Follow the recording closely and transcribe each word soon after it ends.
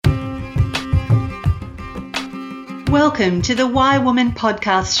Welcome to the YWoman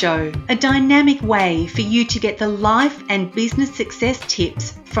podcast show, a dynamic way for you to get the life and business success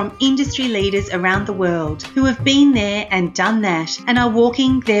tips from industry leaders around the world who have been there and done that and are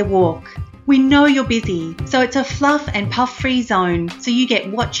walking their walk. We know you're busy, so it's a fluff and puff-free zone so you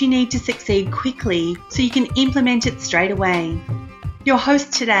get what you need to succeed quickly so you can implement it straight away. Your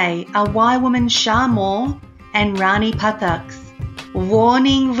hosts today are YWoman Shah Moore and Rani Pathaks.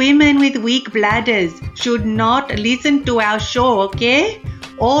 Warning, women with weak bladders should not listen to our show, okay?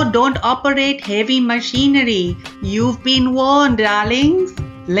 Or don't operate heavy machinery. You've been warned, darlings.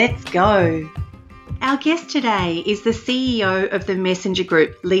 Let's go. Our guest today is the CEO of the Messenger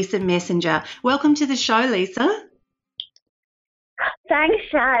Group, Lisa Messenger. Welcome to the show, Lisa. Thanks,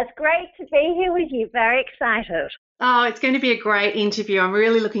 Shah. It's great to be here with you. Very excited. Oh, it's going to be a great interview. I'm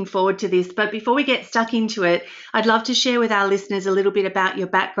really looking forward to this. But before we get stuck into it, I'd love to share with our listeners a little bit about your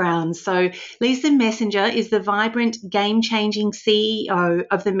background. So Lisa Messenger is the vibrant, game-changing CEO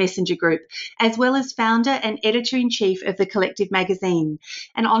of the Messenger Group, as well as founder and editor-in-chief of The Collective magazine,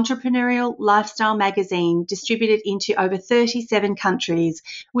 an entrepreneurial lifestyle magazine distributed into over 37 countries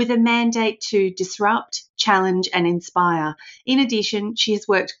with a mandate to disrupt, challenge and inspire. In addition, she has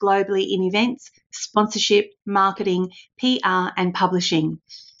worked globally in events, sponsorship, marketing, PR and publishing.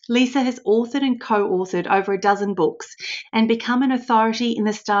 Lisa has authored and co-authored over a dozen books and become an authority in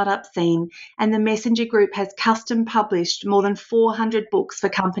the startup scene, and the Messenger Group has custom published more than 400 books for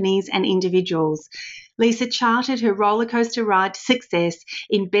companies and individuals. Lisa charted her rollercoaster ride to success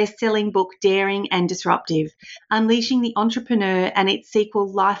in best-selling book Daring and Disruptive, Unleashing the Entrepreneur and its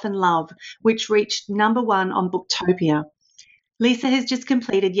sequel Life and Love, which reached #1 on Booktopia. Lisa has just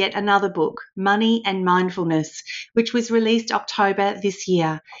completed yet another book, Money and Mindfulness, which was released October this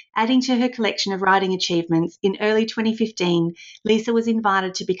year. Adding to her collection of writing achievements, in early 2015, Lisa was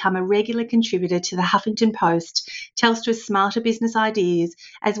invited to become a regular contributor to the Huffington Post, Telstra's Smarter Business Ideas,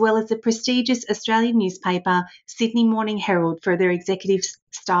 as well as the prestigious Australian newspaper Sydney Morning Herald for their executive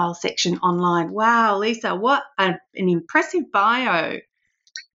style section online. Wow, Lisa, what an impressive bio.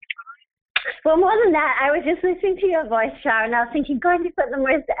 Well, more than that, I was just listening to your voice, Shah, and I was thinking, God, you've got the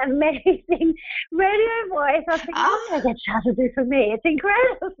most amazing radio voice. I was thinking, what did I get Shah to do for me? It's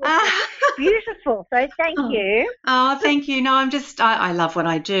incredible. Beautiful. So thank you. Oh, thank you. No, I love what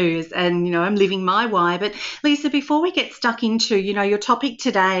I do, and, I'm living my why. But Lisa, before we get stuck into, your topic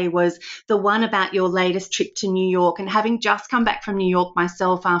today was the one about your latest trip to New York, and having just come back from New York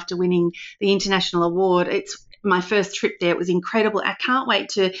myself after winning the international award, it's my first trip there. It was incredible. I can't wait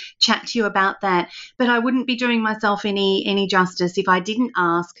to chat to you about that. But I wouldn't be doing myself any justice if I didn't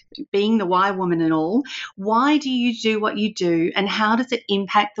ask, being the why woman and all, why do you do what you do and how does it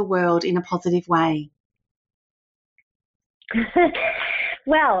impact the world in a positive way?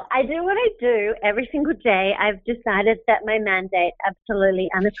 Well, I do what I do every single day. I've decided that my mandate absolutely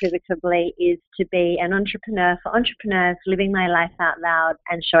unequivocally is to be an entrepreneur for entrepreneurs, living my life out loud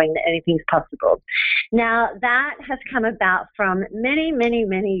and showing that anything's possible. Now, that has come about from many, many,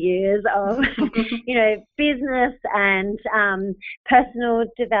 many years of, business and personal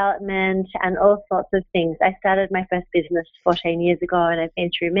development and all sorts of things. I started my first business 14 years ago, and I've been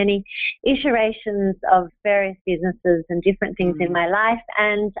through many iterations of various businesses and different things in my life.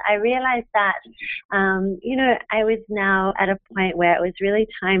 And I realized that, I was now at a point where it was really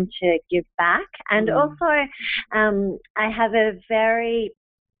time to give back. And also, I have a very,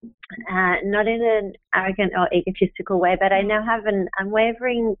 not in an arrogant or egotistical way, but I now have an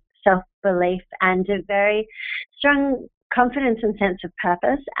unwavering self-belief and a very strong confidence and sense of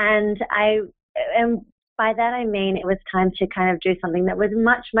purpose. And by that I mean it was time to kind of do something that was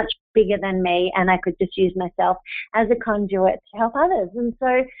much, much bigger than me, and I could just use myself as a conduit to help others. And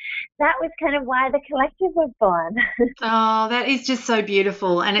so that was kind of why the collective was born. Oh, that is just so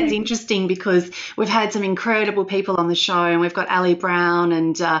beautiful. And it's interesting because we've had some incredible people on the show, and we've got Ali Brown,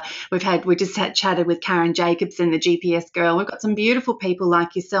 and we just chatted with Karen Jacobson, the GPS girl. We've got some beautiful people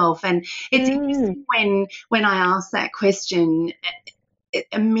like yourself. And it's interesting when I ask that question,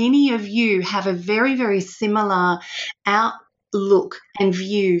 many of you have a very, very similar outlook and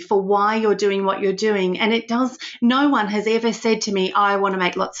view for why you're doing what you're doing. And no one has ever said to me, I want to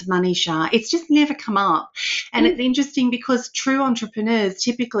make lots of money, Shah. It's just never come up. And it's interesting because true entrepreneurs,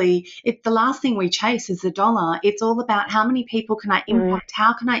 typically, the last thing we chase is the dollar. It's all about how many people can I impact?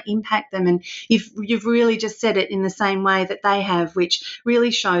 How can I impact them? And you've really just said it in the same way that they have, which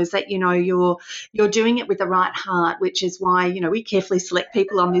really shows that, you're doing it with the right heart, which is why, we carefully select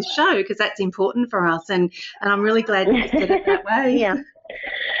people on this show because that's important for us. And I'm really glad you said it that way. Yeah.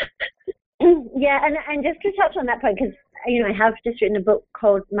 Yeah, and just to touch on that point, because I have just written a book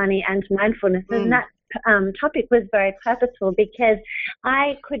called Money and Mindfulness, and that topic was very purposeful because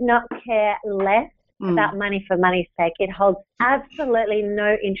I could not care less about money for money's sake. It holds absolutely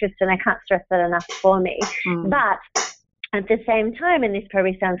no interest, and I can't stress that enough for me. But at the same time, and this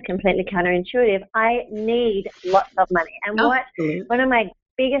probably sounds completely counterintuitive, I need lots of money. And one of my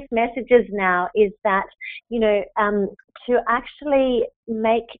biggest messages now is that, to actually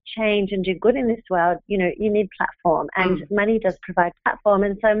make change and do good in this world, you need platform, and money does provide platform.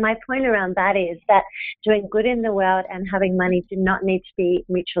 And so my point around that is that doing good in the world and having money do not need to be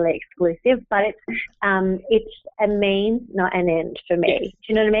mutually exclusive, but it's a means, not an end for me. Yes. Do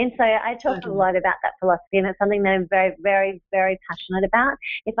you know what I mean? So I talk a lot about that philosophy, and it's something that I'm very, very, very passionate about.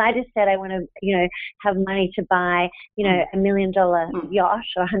 If I just said I want to, have money to buy, $1 million yacht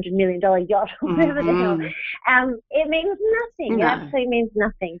or $100 million yacht or whatever the hell, it means nothing. No. It absolutely means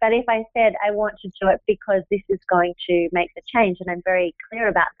nothing. But if I said I want to do it because this is going to make the change, and I'm very clear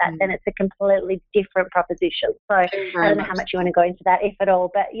about that, then it's a completely different proposition. So I don't know how much you want to go into that, if at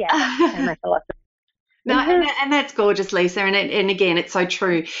all, but yeah, that's my philosophy. No, and that's gorgeous, Lisa. And again, it's so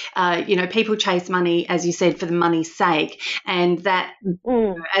true. People chase money, as you said, for the money's sake. And that,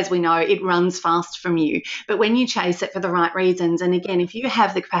 as we know, it runs fast from you. But when you chase it for the right reasons, and again, if you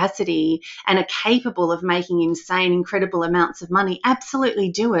have the capacity and are capable of making insane, incredible amounts of money,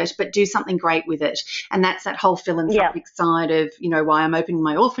 absolutely do it, but do something great with it. And that's that whole philanthropic side of, why I'm opening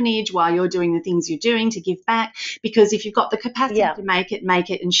my orphanage, why you're doing the things you're doing to give back. Because if you've got the capacity to make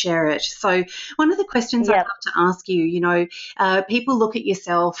it and share it. So one of the questions I'd love to ask you, people look at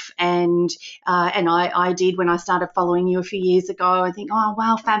yourself and I did when I started following you a few years ago. I think, oh,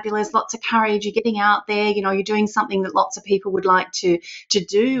 wow, fabulous, lots of courage. You're getting out there, you're doing something that lots of people would like to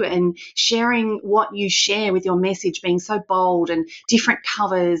do, and sharing what you share with your message being so bold and different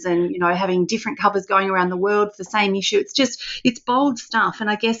covers and, having different covers going around the world for the same issue. It's bold stuff. And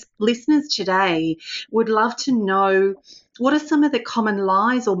I guess listeners today would love to know, what are some of the common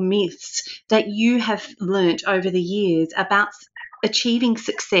lies or myths that you have learnt over the years about achieving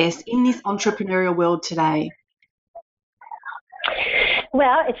success in this entrepreneurial world today?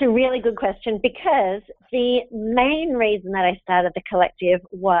 Well, it's a really good question, because the main reason that I started the collective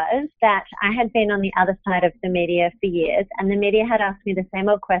was that I had been on the other side of the media for years, and the media had asked me the same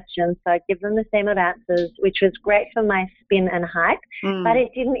old questions, so I'd give them the same old answers, which was great for my spin and hype, but it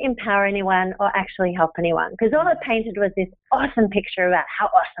didn't empower anyone or actually help anyone, because all it painted was this awesome picture about how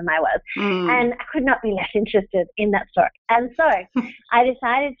awesome I was, and I could not be less interested in that story. And so I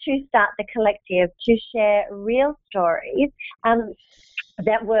decided to start the collective to share real stories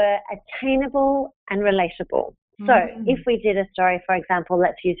that were attainable and relatable. So if we did a story, for example,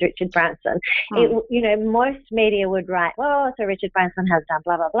 let's use Richard Branson, most media would write, well, so Richard Branson has done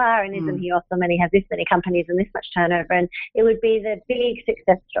blah, blah, blah, and isn't he awesome, and he has this many companies and this much turnover, and it would be the big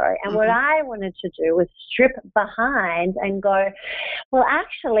success story. And what I wanted to do was strip behind and go, well,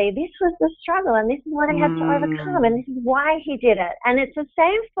 actually, this was the struggle, and this is what he had to overcome, and this is why he did it. And it's the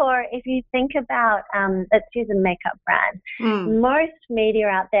same for, if you think about, let's use a makeup brand. Most media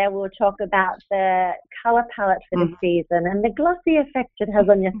out there will talk about the color palette for the season and the glossy effect it has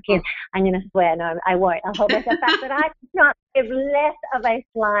on your skin. I'm going to swear, no, I won't. I'll hold myself back, but I cannot give less of a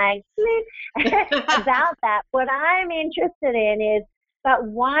flying flip about that. What I'm interested in is, but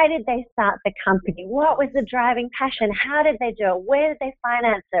why did they start the company? What was the driving passion? How did they do it? Where did they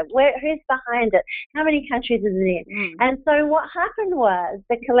finance it? Who's behind it? How many countries is it in? And so what happened was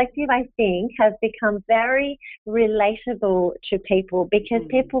the collective, I think, has become very relatable to people, because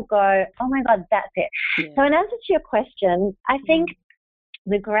people go, oh my God, that's it. Yeah. So in answer to your question, I think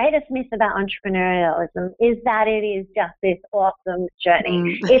the greatest myth about entrepreneurialism is that it is just this awesome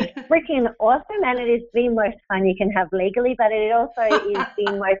journey. It's freaking awesome, and it is the most fun you can have legally, but it also is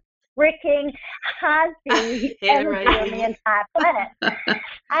the most freaking hard thing ever on the entire planet.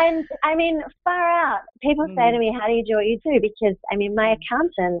 And I mean, far out. People say to me, how do you do what you do? Because I mean, my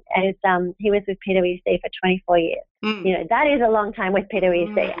accountant is he was with PwC for 24 years. That is a long time with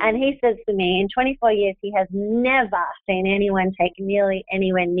PwC. And he says to me, in 24 years, he has never seen anyone take nearly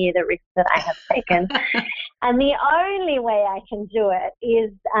anywhere near the risk that I have taken. And the only way I can do it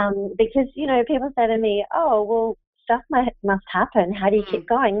is because, people say to me, oh, well, stuff must happen. How do you keep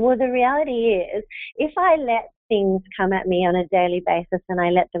going? Well, the reality is, if I let things come at me on a daily basis and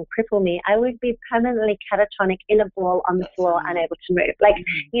I let them cripple me, I would be permanently catatonic in a ball on the floor, unable to move. Like,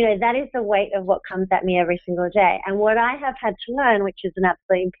 that is the weight of what comes at me every single day. And what I have had to learn, which is an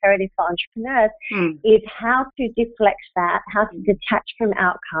absolute imperative for entrepreneurs, is how to deflect that, how to detach from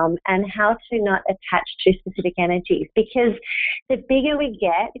outcome, and how to not attach to specific energies. Because the bigger we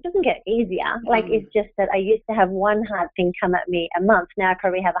get, it doesn't get easier. Like, it's just that I used to have one hard thing come at me a month. Now I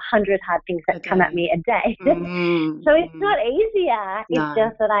probably have 100 hard things that come at me a day. So it's not easier. It's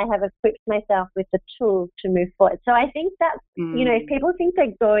just that I have equipped myself with the tools to move forward. So I think that, if people think they're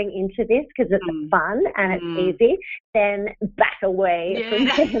going into this because it's fun and it's easy, then back away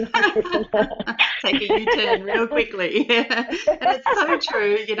from being an entrepreneur. Take a U-turn real quickly. And it's so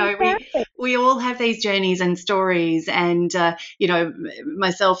true. We all have these journeys and stories, and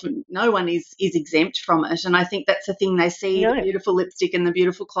myself, no one is exempt from it. And I think that's the thing. They see the beautiful lipstick and the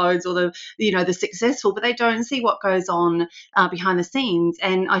beautiful clothes, or the successful, but they don't see what goes on behind the scenes.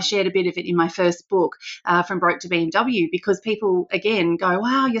 And I shared a bit of it in my first book, From Broke to BMW, because people again go,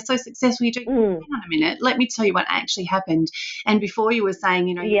 wow, you're so successful. You do. Hang on a minute, let me tell you what actually happened. And before you were saying,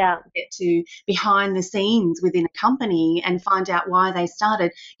 you get to behind the scenes within a company and find out why they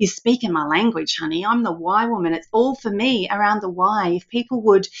started. You're speaking my language, honey. I'm the YWoman. It's all for me around the why. If people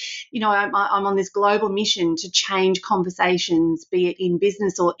would, I'm on this global mission to change conversations, be it in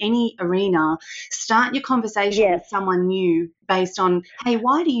business or any arena. Start your conversation with someone new based on, hey,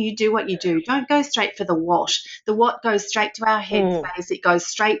 why do you do what you do? Don't go straight for the what. The what goes straight to our head space. It goes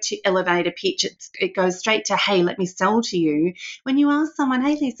straight to elevator pitch. It goes straight to, hey, let me sell to you. When you ask someone,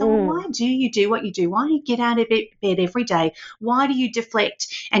 hey, Lisa, why do you do what you do? Why do you get out of bed every day? Why do you deflect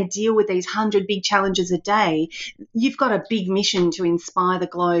and deal with these 100 big challenges a day? You've got a big mission to inspire the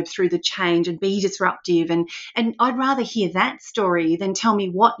globe through the change and be disruptive. And I'd rather hear that story than tell me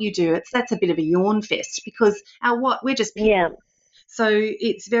what you do. That's a bit of a yawn fest, because our what, we're just people. So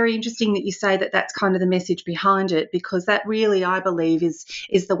it's very interesting that you say that that's kind of the message behind it, because that really, I believe, is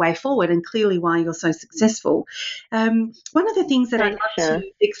the way forward, and clearly why you're so successful. One of the things that I'd love to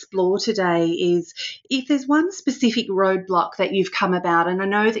explore today is if there's one specific roadblock that you've come about, and I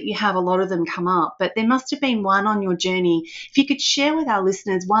know that you have a lot of them come up, but there must have been one on your journey. If you could share with our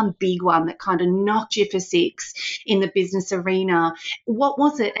listeners one big one that kind of knocked you for six in the business arena, what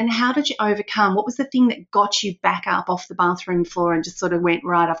was it and how did you overcome? What was the thing that got you back up off the bathroom floor and just sort of went,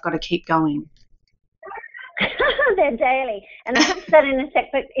 right, I've got to keep going? They're daily. And I'll touch that in a sec.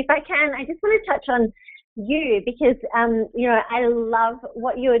 But if I can, I just want to touch on you because, I love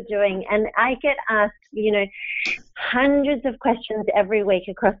what you're doing. And I get asked, hundreds of questions every week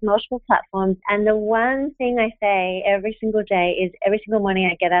across multiple platforms. And the one thing I say every single day is every single morning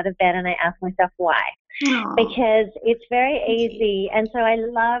I get out of bed and I ask myself why. Aww. Because it's very easy. And so I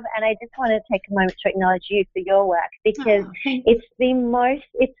love, and I just want to take a moment to acknowledge you for your work, because it's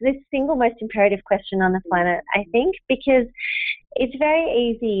the single most imperative question on the planet, I think, because it's very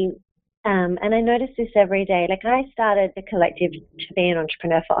easy. And I notice this every day. Like, I started the collective to be an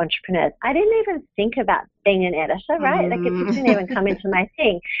entrepreneur for entrepreneurs. I didn't even think about being an editor, right? Like, it just didn't even come into my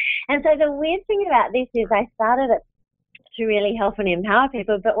thing. And so the weird thing about this is I started it to really help and empower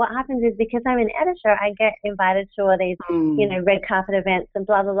people. But what happens is, because I'm an editor, I get invited to all these, red carpet events and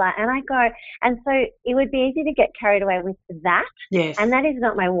blah, blah, blah. And I go, and so it would be easy to get carried away with that. Yes. And that is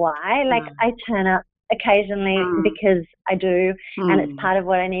not my why. Like, I turn up occasionally because I do, and it's part of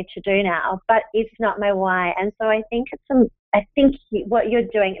what I need to do now, but it's not my why. And so I think what you're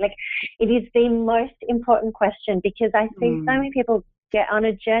doing, like, it is the most important question, because I see so many people get on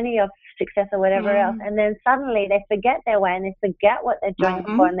a journey of success or whatever else, and then suddenly they forget their way and they forget what they're doing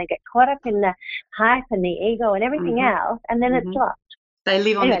before, and they get caught up in the hype and the ego and everything else, and then it's lost. They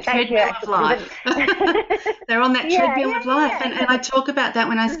live on the treadmill of life. They're on that treadmill of life. And I talk about that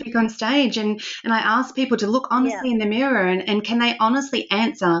when I speak on stage, and I ask people to look honestly in the mirror and can they honestly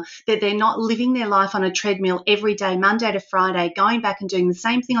answer that they're not living their life on a treadmill every day, Monday to Friday, going back and doing the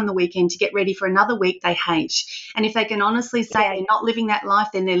same thing on the weekend to get ready for another week they hate. And if they can honestly say they're not living that life,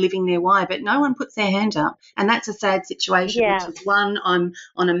 then they're living their why. But no one puts their hand up. And that's a sad situation, which is one I'm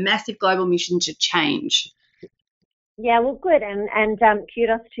on a massive global mission to change. Yeah, well, good, and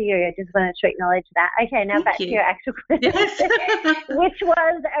kudos to you. I just wanted to acknowledge that. Okay, now back to your actual question, which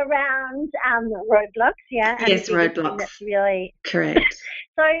was around roadblocks, And yes, roadblocks. That's really correct.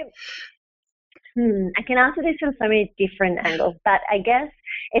 So, I can answer this from so many different angles, but I guess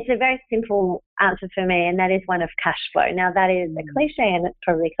it's a very simple answer for me, and that is one of cash flow. Now, that is a cliche, and it's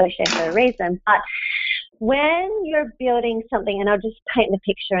probably a cliche for a reason, but when you're building something, and I'll just paint the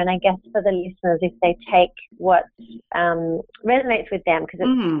picture, and I guess for the listeners, if they take what resonates with them, because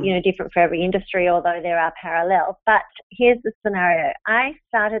it's different for every industry, although there are parallels. But here's the scenario. I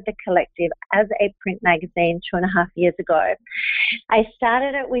started the collective as a print magazine 2.5 years ago. I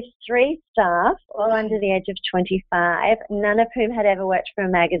started it with 3 staff, all under the age of 25, none of whom had ever worked for a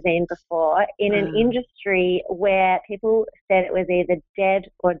magazine before, in an industry where people said it was either dead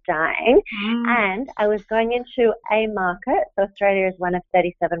or dying. And I was going into a market, so Australia is one of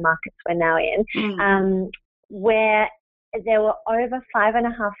 37 markets we're now in, where there were over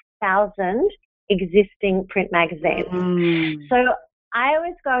 5,500 existing print magazines. So I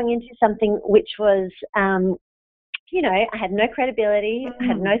was going into something which was, I had no credibility, I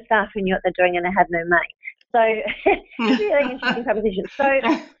had no staff who knew what they're doing, and I had no money. So it's a really interesting proposition. So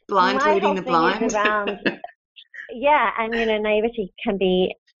blind leading the blind. Is around, and naivety can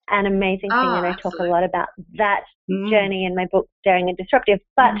be an amazing thing, and I talk a lot about that journey in my book, Daring and Disruptive.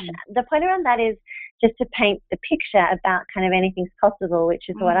 But the point around that is just to paint the picture about kind of anything's possible, which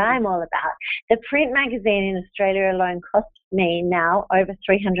is what I'm all about. The print magazine in Australia alone costs me now over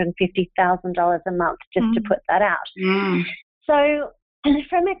 $350,000 a month just to put that out. So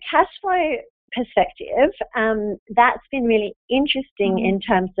from a cash flow perspective, that's been really interesting in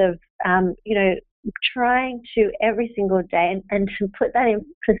terms of, trying to every single day, and to put that in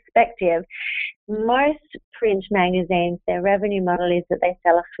perspective, most print magazines, their revenue model is that they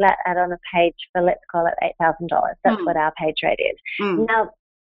sell a flat ad on a page for, let's call it $8,000. That's what our page rate is. Now,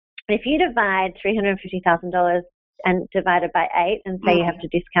 if you divide $350,000 and divide it by 8 and say you have to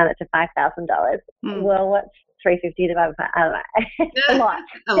discount it to $5,000, well, what's 350 divided by, I don't know, it's a lot,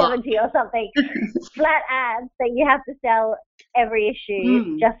 70 or something, flat ads that you have to sell every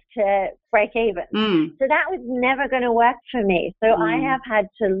issue just to break even. So that was never going to work for me. So I have had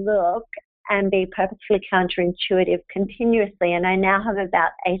to look and be purposefully counterintuitive continuously, and I now have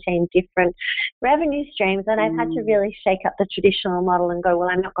about 18 different revenue streams, and I've had to really shake up the traditional model and go, well,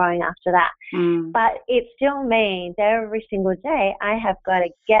 I'm not going after that. But it still means every single day I have got to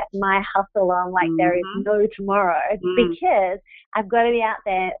get my hustle on like there is no tomorrow, because I've got to be out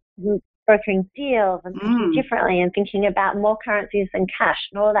there brokering deals and thinking differently and thinking about more currencies than cash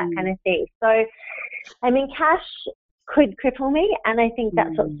and all that kind of thing. So, cash could cripple me, and I think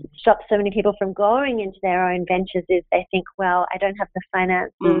that's what stops so many people from going into their own ventures is they think, well, I don't have the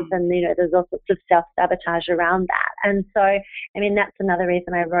finances, and there's all sorts of self-sabotage around that. And so, that's another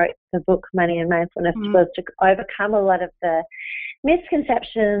reason I wrote the book Money and Mindfulness, was to overcome a lot of the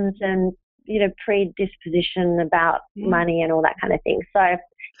misconceptions and predisposition about money and all that kind of thing. So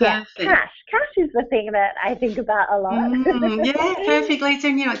cash is the thing that I think about a lot. Yeah, perfectly. So,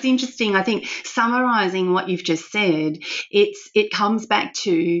 it's interesting. I think summarising what you've just said, it comes back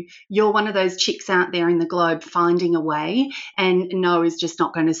to you're one of those chicks out there in the globe finding a way, and no is just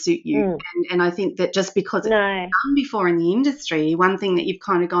not going to suit you. And I think that just because it's been done before in the industry, one thing that you've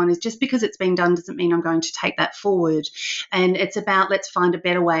kind of gone is just because it's been done doesn't mean I'm going to take that forward. And it's about let's find a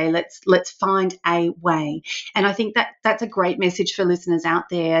better way. Let's find a way. And I think that's a great message for listeners out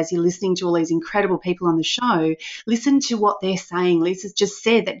there. As you're listening to all these incredible people on the show, listen to what they're saying. Lisa's just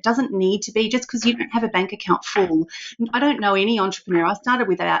said that doesn't need to be just because you don't have a bank account full. I don't know any entrepreneur. I started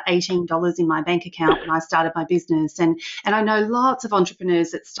with about $18 in my bank account when I started my business, and I know lots of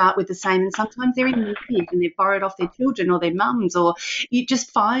entrepreneurs that start with the same, and sometimes they're in negative and they've borrowed off their children or their mums, or you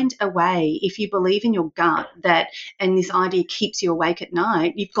just find a way. If you believe in your gut that, and this idea keeps you awake at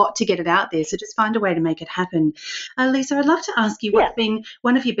night, you've got to get it out there. So just find a way to make it happen. Lisa, I'd love to ask you what's been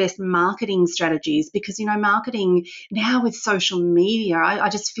one of your best marketing strategies, because marketing now with social media, I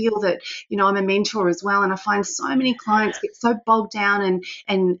just feel that I'm a mentor as well, and I find so many clients get so bogged down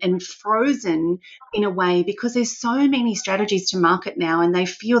and frozen in a way because there's so many strategies to market now, and they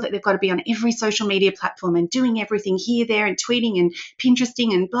feel that they've got to be on every social media platform and doing everything here, there, and tweeting and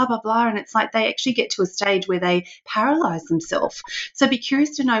Pinteresting and blah blah blah, and it's like they actually get to a stage where they paralyze themselves. So I'd be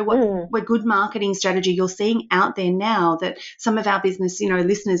curious to know what good marketing strategy you're seeing out there now that some of our business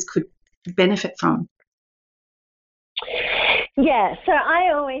listeners could benefit from. Yeah, so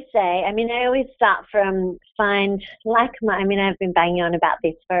I always say, I always start from I've been banging on about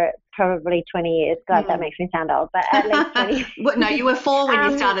this for probably 20 years. God, that makes me sound old, but at least 20 years. Well, no, you were 4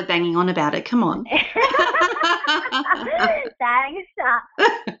 when you started banging on about it. Come on. Thanks.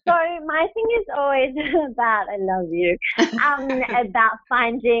 So my thing is always about, I love you, about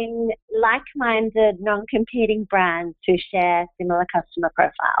finding like-minded, non-competing brands who share similar customer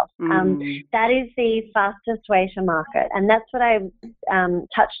profiles. That is the fastest way to market, and that's what I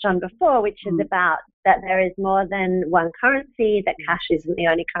touched on before, which is about that there is more than one currency, that cash isn't the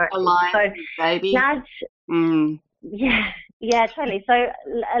only currency. Alliance, so baby. Yeah, totally. So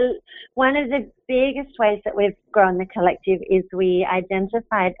one of the biggest ways that we've grown the collective is we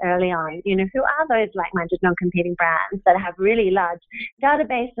identified early on, who are those like-minded non-competing brands that have really large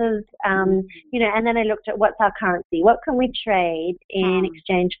databases, and then I looked at what's our currency, what can we trade in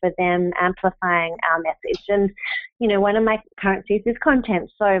exchange for them amplifying our message. And, one of my currencies is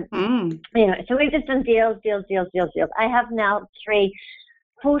content. So, so we've just done deals. I have now 3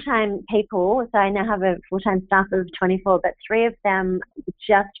 full-time people, so I now have a full-time staff of 24, but 3 of them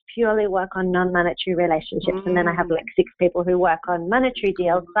just purely work on non-monetary relationships, and then I have like 6 people who work on monetary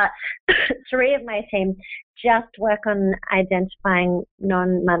deals, but 3 of my team just work on identifying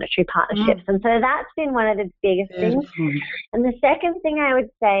non-monetary partnerships, and so that's been one of the biggest things. And the second thing I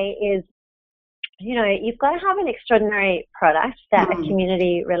would say is, you've got to have an extraordinary product that a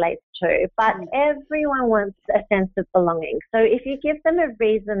community relates to, but everyone wants a sense of belonging. So if you give them a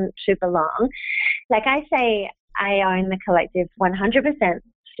reason to belong, like I say, I own the collective 100%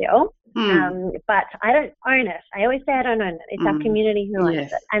 still, but I don't own it. I always say I don't own it. It's our community who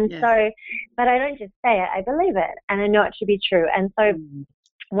owns it. And so, but I don't just say it, I believe it, and I know it to be true. And so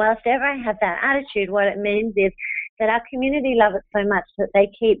whilst ever I have that attitude, what it means is that our community love it so much that they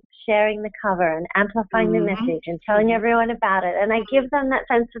keep sharing the cover and amplifying the message and telling everyone about it. And I give them that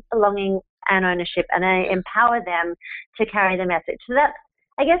sense of belonging and ownership, and I empower them to carry the message. So that's,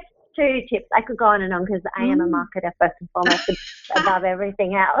 I guess, 2 tips. I could go on and on because I am a marketer first and foremost above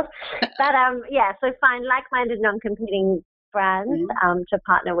everything else. But so find like-minded, non-competing brands to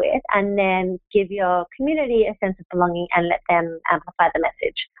partner with, and then give your community a sense of belonging and let them amplify the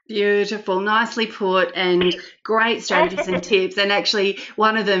message. Beautiful, nicely put, and great strategies and tips. And actually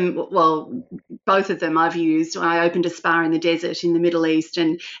one of them, well, both of them I've used. I opened a spa in the desert in the Middle East,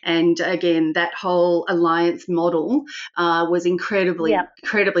 and again, that whole alliance model was incredibly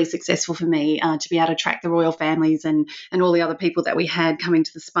successful for me to be able to attract the royal families and all the other people that we had coming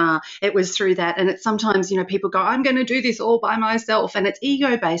to the spa. It was through that. And it's sometimes, people go, I'm going to do this all by myself, and it's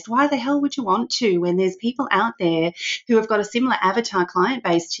ego-based. Why the hell would you want to when there's people out there who have got a similar avatar client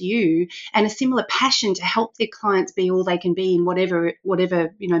base to you and a similar passion to help their clients be all they can be in whatever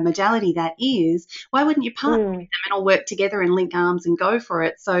modality that is? Why wouldn't you partner with them and all work together and link arms and go for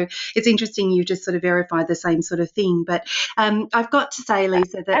it? So it's interesting you've just sort of verified the same sort of thing. But I've got to say,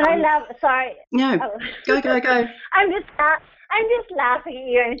 Lisa, that go. I'm just laughing at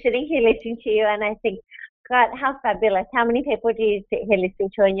you. I'm sitting here listening to you, and I think, God, how fabulous. How many people do you sit here listening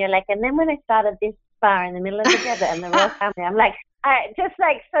to? And you're like, and then when I started this spa in the middle of the desert and the royal family, I'm like, just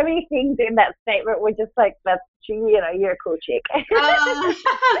like so many things in that statement were just like, that's, you're a cool chick.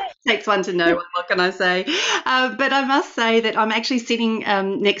 Takes one to know one, what can I say? But I must say that I'm actually sitting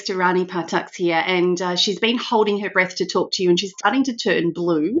next to Rani Pataks here, and she's been holding her breath to talk to you, and she's starting to turn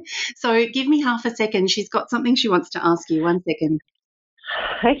blue. So give me half a second. She's got something she wants to ask you. 1 second.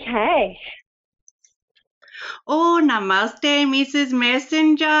 Okay. Oh, namaste, Mrs.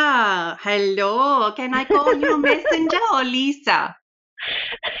 Messenger. Hello. Can I call you Messenger or Lisa?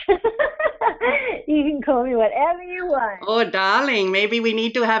 You can call me whatever you want. Oh, darling, maybe we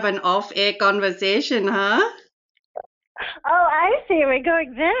need to have an off-air conversation, huh? Oh, I see. We're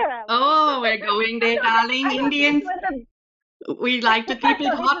going there. Oh, we're going there, darling. Indians, we like to keep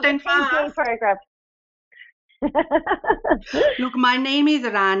it hot and fast. Look, my name is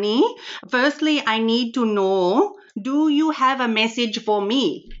Rani. Firstly, I need to know, do you have a message for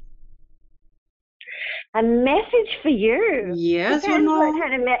me? A message for you? Yes, what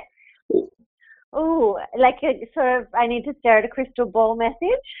kind of like a sort of, I need to stare at a crystal ball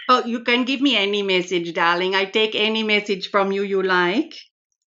message? Oh, you can give me any message, darling. I take any message from you like.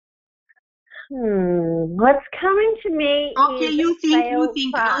 What's coming to me is you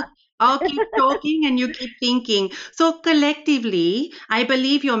think. I'll keep talking and you keep thinking. So collectively, I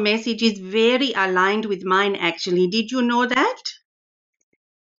believe your message is very aligned with mine, actually. Did you know that?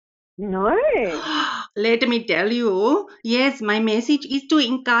 No. Let me tell you, yes, my message is to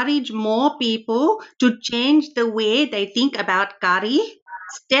encourage more people to change the way they think about curry,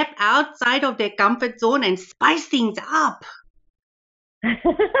 step outside of their comfort zone and spice things up.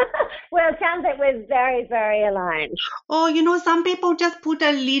 Well, it sounds like we're very, very aligned. Oh, some people just put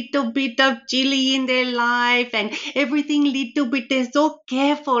a little bit of chili in their life and everything little bit. They're so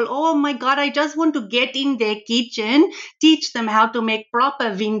careful. Oh my God, I just want to get in their kitchen, teach them how to make proper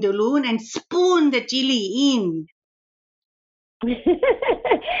vindaloo and spoon the chili in.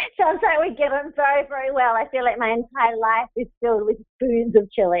 Sounds like we get on very, very well. I feel like my entire life is filled with spoons of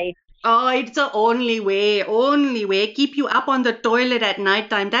chili. Oh, it's the only way. Keep you up on the toilet at night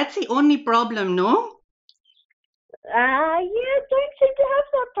time. That's the only problem, no? Yeah, don't seem to have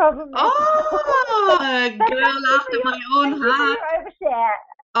that problem myself. Oh, But girl after my own thank you for heart. your overshare.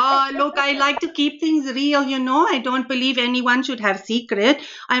 Oh, look, I like to keep things real, you know. I don't believe anyone should have secret.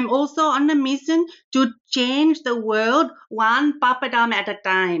 I'm also on a mission to change the world one papadam at a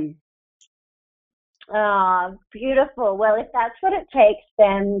time. Oh, beautiful. Well, if that's what it takes,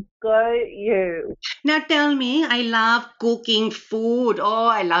 then go you. Now tell me, I love cooking food. Oh,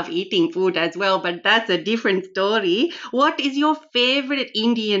 I love eating food as well, but that's a different story. What is your favorite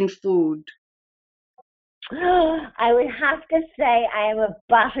Indian food? I would have to say I am a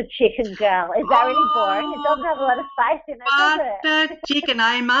butter chicken girl. Is that really boring? It doesn't have a lot of Oh, spice in it, does butter it? chicken.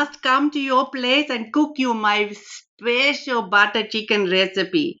 I must come to your place and cook you my special butter chicken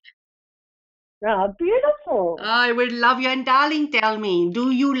recipe. Oh, beautiful. I would love you. And darling, tell me,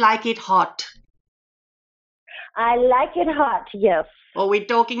 do you like it hot? I like it hot, yes. Are we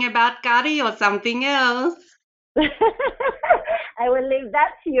talking about curry or something else? I will leave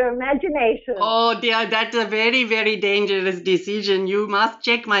that to your imagination. Oh dear, that's a very, very dangerous decision. You must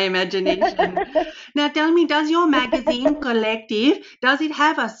check my imagination. Now tell me, does your magazine collective, does it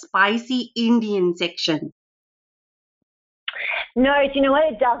have a spicy Indian section? No, do you know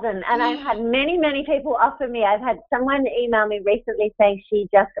what? It doesn't. And I've had many, many people offer me. I've had someone email me recently saying she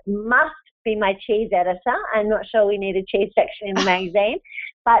just must be my cheese editor. I'm not sure we need a cheese section in the magazine.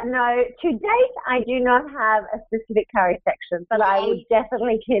 But no, to date, I do not have a specific curry section, but I would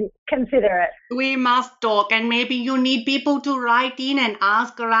definitely consider it. We must talk, and maybe you need people to write in and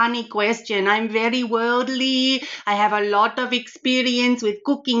ask Rani question. I'm very worldly. I have a lot of experience with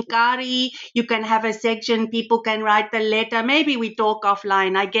cooking curry. You can have a section, people can write the letter. Maybe we talk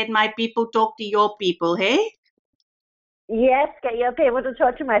offline. I get my people talk to your people, hey? Yes, get your people to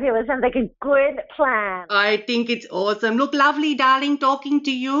talk to my people. It sounds like a good plan. I think it's awesome. Look, lovely, darling, talking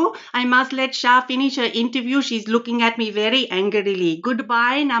to you. I must let Shah finish her interview. She's looking at me very angrily.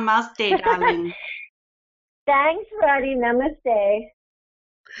 Goodbye, namaste, darling. Thanks, Roddy. Namaste.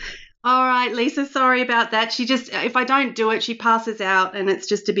 All right, Lisa, sorry about that. She just, if I don't do it, she passes out and it's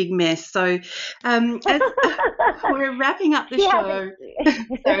just a big mess. So, as we're wrapping up the show.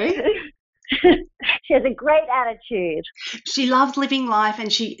 Sorry? She has a great attitude. She loves living life, and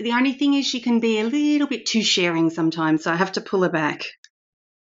the only thing is she can be a little bit too sharing sometimes, so I have to pull her back.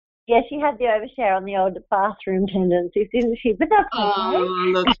 Yeah, she had the overshare on the old bathroom tendencies, didn't she? But that's okay.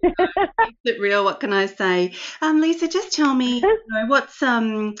 Look, keeps it real. What can I say? Lisa, just tell me, what's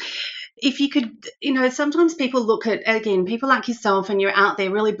if you could, sometimes people look at, again, people like yourself, and you're out there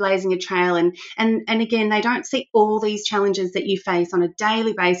really blazing a trail, and again, they don't see all these challenges that you face on a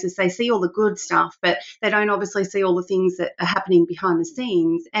daily basis. They see all the good stuff, but they don't obviously see all the things that are happening behind the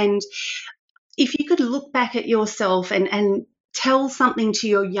scenes. And if you could look back at yourself and tell something to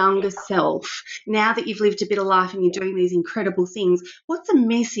your younger self now that you've lived a bit of life and you're doing these incredible things, what's a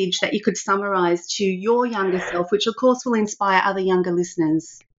message that you could summarize to your younger self, which of course will inspire other younger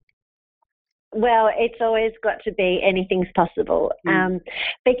listeners? Well, it's always got to be anything's possible,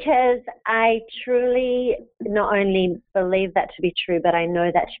 because I truly not only believe that to be true, but I know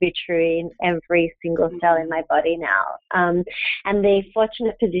that to be true in every single cell in my body now. And the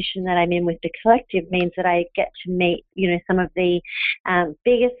fortunate position that I'm in with the collective means that I get to meet, some of the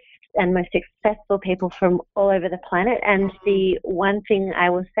biggest and most successful people from all over the planet. And the one thing I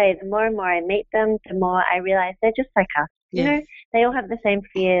will say, the more and more I meet them, the more I realize they're just like us. They all have the same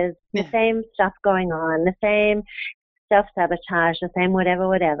fears, the same stuff going on, the same self-sabotage, the same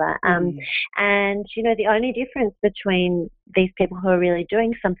whatever. And, the only difference between these people who are really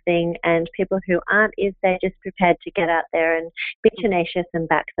doing something and people who aren't is they're just prepared to get out there and be tenacious and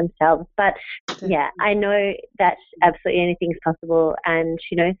back themselves. But, yeah, I know that absolutely anything's possible. And,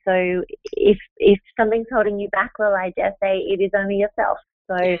 so if something's holding you back, well, I dare say it is only yourself.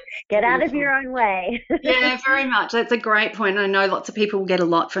 So get out of your own way. Yeah, very much. That's a great point. I know lots of people will get a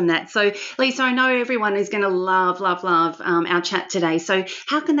lot from that. So, Lisa, I know everyone is going to love our chat today. So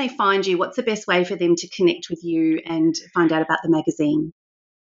how can they find you? What's the best way for them to connect with you and find out about the magazine?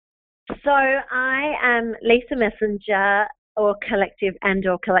 So I am Lisa Messenger or Collective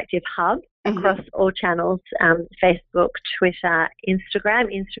Hub across all channels, Facebook, Twitter, Instagram.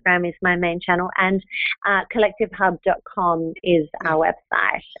 Instagram is my main channel, and collectivehub.com is our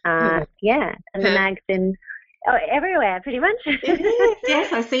website. And the mag's in Oh, everywhere, pretty much.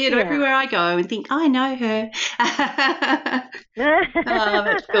 Yes, I see it everywhere I go and think, I know her. Oh,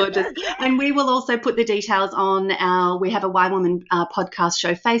 that's gorgeous. And we will also put the details on we have a YWoman podcast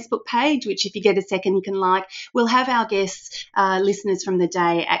show Facebook page, which if you get a second, you can like. We'll have our guests, listeners from the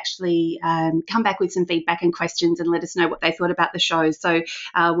day, actually come back with some feedback and questions and let us know what they thought about the show. So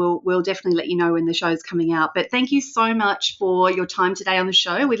we'll definitely let you know when the show's coming out. But thank you so much for your time today on the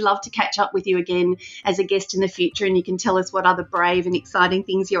show. We'd love to catch up with you again as a guest in the future, and you can tell us what other brave and exciting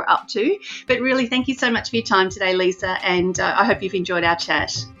things you're up to. But really, thank you so much for your time today, Lisa, and I hope you've enjoyed our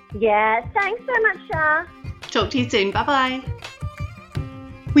chat. Yeah, thanks so much, Shah. Talk to you soon. Bye-bye.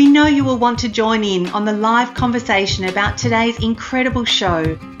 We know you will want to join in on the live conversation about today's incredible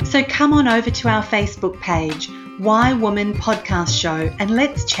show, so come on over to our Facebook page, YWoman Podcast Show, and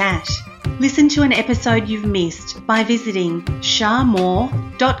let's chat. Listen to an episode you've missed by visiting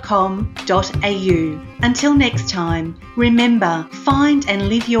sharmore.com.au. Until next time, remember, find and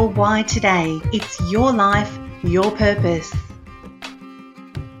live your why today. It's your life, your purpose.